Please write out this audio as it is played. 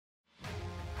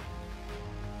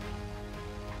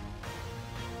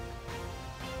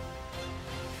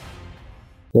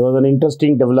There was an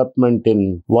interesting development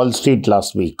in Wall Street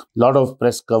last week. A lot of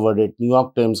press covered it, New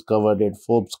York Times covered it,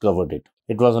 Forbes covered it.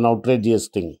 It was an outrageous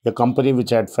thing. A company which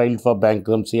had filed for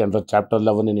bankruptcy under Chapter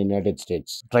 11 in the United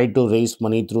States tried to raise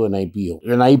money through an IPO.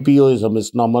 An IPO is a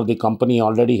misnomer. The company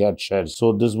already had shares.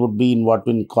 So this would be in what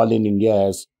we call in India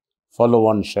as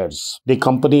follow-on shares. The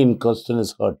company in question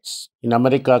is Hertz. In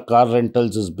America, car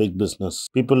rentals is big business.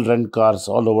 People rent cars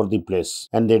all over the place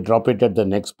and they drop it at the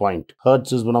next point.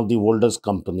 Hertz is one of the oldest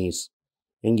companies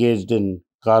engaged in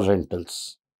car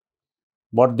rentals.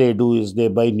 What they do is they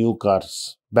buy new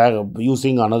cars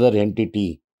using another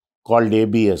entity called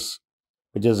ABS,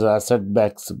 which is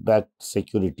asset-backed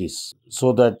securities,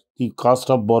 so that the cost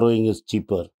of borrowing is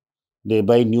cheaper. They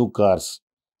buy new cars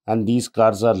and these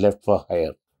cars are left for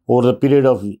hire. Over the period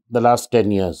of the last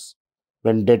 10 years,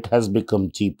 when debt has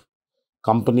become cheap,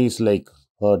 companies like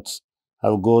Hertz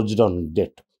have gorged on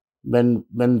debt. When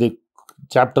the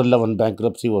Chapter 11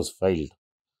 bankruptcy was filed,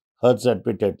 Hertz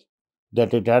admitted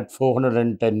that it had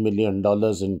 $410 million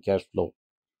in cash flow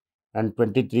and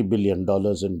 $23 billion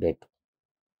in debt.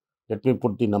 Let me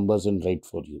put the numbers in right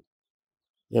for you.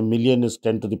 A million is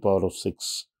 10 to the power of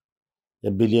 6.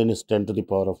 A billion is 10 to the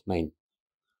power of 9.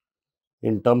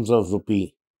 In terms of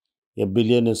rupee, a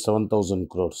billion is 7,000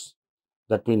 crores.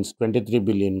 That means 23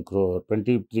 billion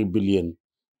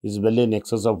is well in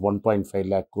excess of 1.5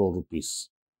 lakh crore rupees.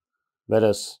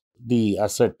 Whereas the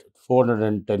asset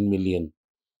 410 million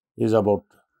is about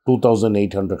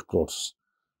 2,800 crores.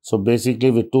 So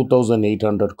basically with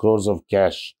 2,800 crores of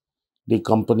cash, the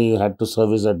company had to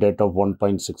service a debt of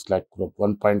 1.6 lakh crore,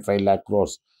 1.5 lakh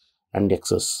crores and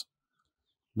excess.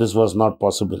 This was not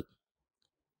possible.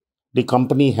 The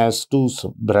company has two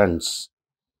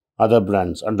other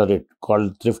brands under it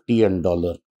called Thrifty and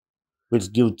Dollar,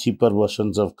 which give cheaper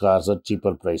versions of cars at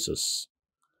cheaper prices.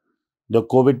 The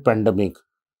COVID pandemic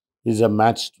is a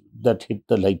match that hit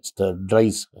the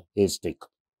dry haystack.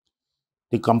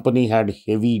 The company had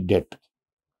heavy debt,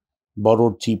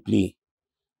 borrowed cheaply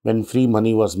when free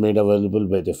money was made available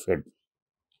by the Fed.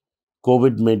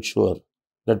 COVID made sure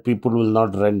that people will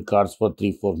not rent cars for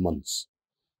 3-4 months.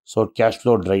 So cash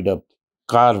flow dried up,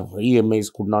 car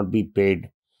EMIs could not be paid,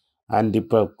 and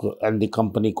the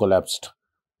company collapsed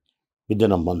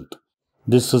within a month.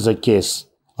 This is a case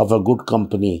of a good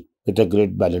company with a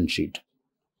great balance sheet.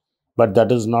 But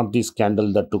that is not the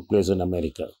scandal that took place in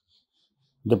America.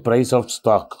 The price of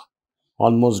stock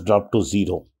almost dropped to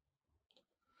zero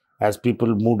as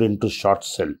people moved into short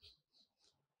sell.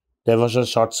 There was a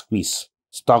short squeeze.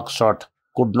 Stock short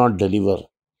could not deliver,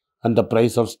 and the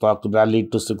price of stock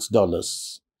rallied to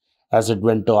 $6 as it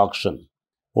went to auction.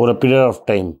 Over a period of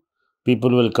time, people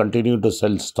will continue to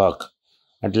sell stock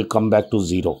and it will come back to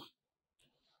zero.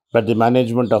 But the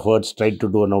management of Hertz tried to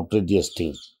do an outrageous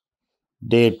thing.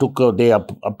 They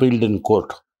appealed in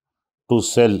court to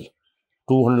sell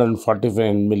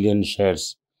 245 million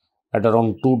shares at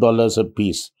around $2 a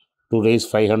piece to raise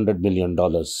 $500 million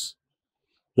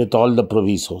with all the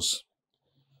provisos.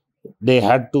 They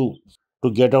had to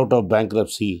get out of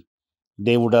bankruptcy.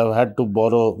 They would have had to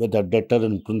borrow with a debtor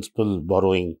in principal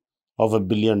borrowing of $1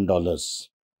 billion.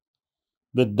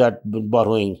 With that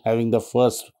borrowing having the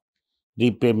first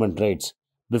repayment rights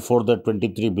before the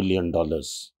 $23 billion.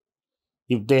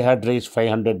 If they had raised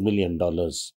 $500 million,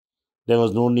 there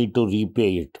was no need to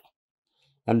repay it,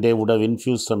 and they would have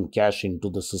infused some cash into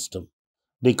the system.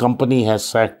 The company has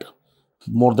sacked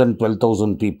more than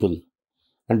 12,000 people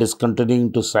and is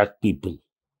continuing to sack people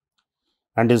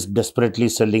and is desperately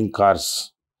selling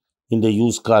cars in the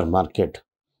used car market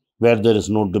where there is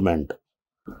no demand.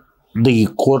 The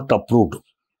court approved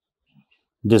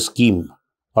the scheme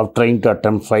of trying to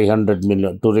attempt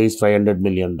to raise $500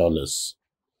 million.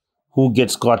 Who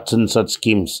gets caught in such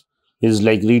schemes is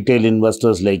like retail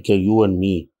investors like you and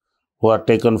me who are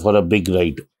taken for a big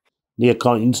ride. The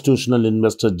institutional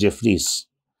investor Jeffries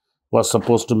was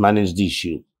supposed to manage the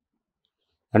issue.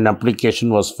 An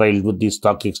application was filed with the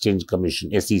Stock Exchange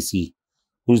Commission, SEC,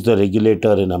 who is the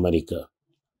regulator in America.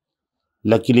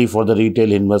 Luckily for the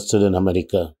retail investor in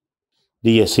America,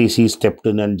 the SEC stepped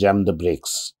in and jammed the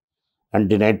brakes and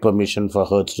denied permission for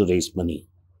Hertz to raise money.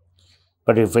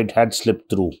 But if it had slipped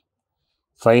through,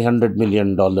 $500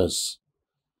 million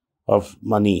of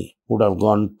money would have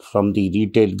gone from the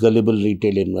gullible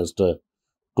retail investor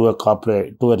to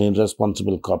an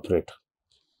irresponsible corporate.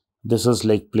 This is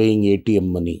like playing ATM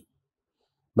money,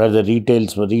 where the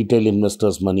retail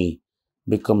investors' money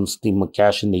becomes the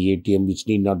cash in the ATM which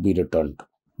need not be returned.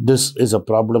 This is a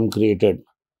problem created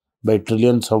by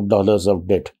trillions of dollars of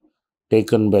debt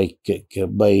taken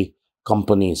by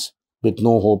companies with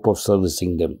no hope of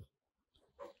servicing them.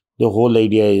 The whole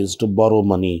idea is to borrow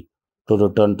money to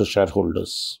return to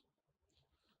shareholders.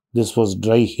 This was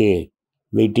dry hay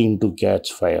waiting to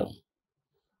catch fire.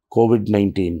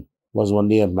 COVID-19 was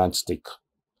only a matchstick.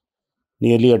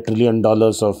 Nearly $1 trillion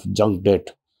of junk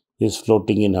debt is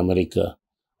floating in America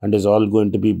and is all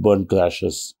going to be burned to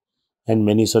ashes, and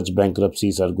many such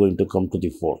bankruptcies are going to come to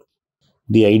the fore.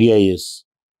 The idea is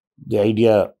the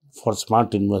idea for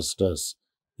smart investors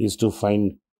is to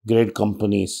find great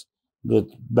companies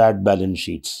with bad balance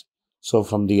sheets. So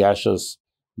from the ashes,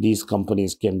 these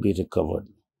companies can be recovered.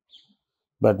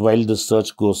 But while the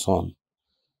search goes on,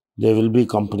 there will be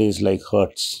companies like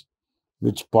Hertz,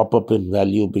 which pop up in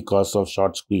value because of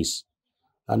short squeeze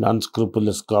and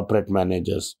unscrupulous corporate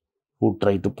managers who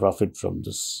try to profit from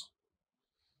this.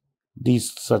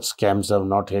 These such scams have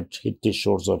not yet hit the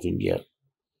shores of India,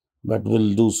 but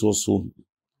will do so soon.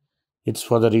 It's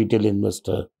for the retail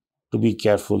investor to be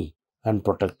careful and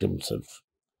protect himself.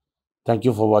 Thank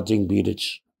you for watching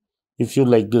Berich. If you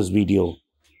like this video,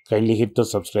 kindly hit the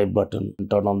subscribe button and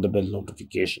turn on the bell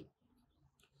notification.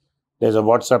 There's a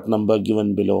WhatsApp number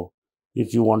given below.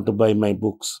 If you want to buy my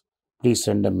books, please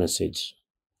send a message.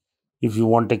 If you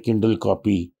want a Kindle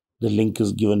copy, the link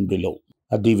is given below.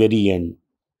 At the very end,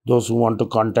 those who want to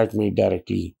contact me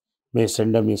directly may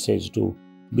send a message to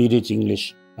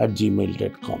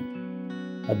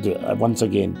berichenglish@gmail.com. Once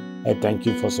again, I thank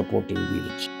you for supporting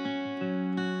Berich.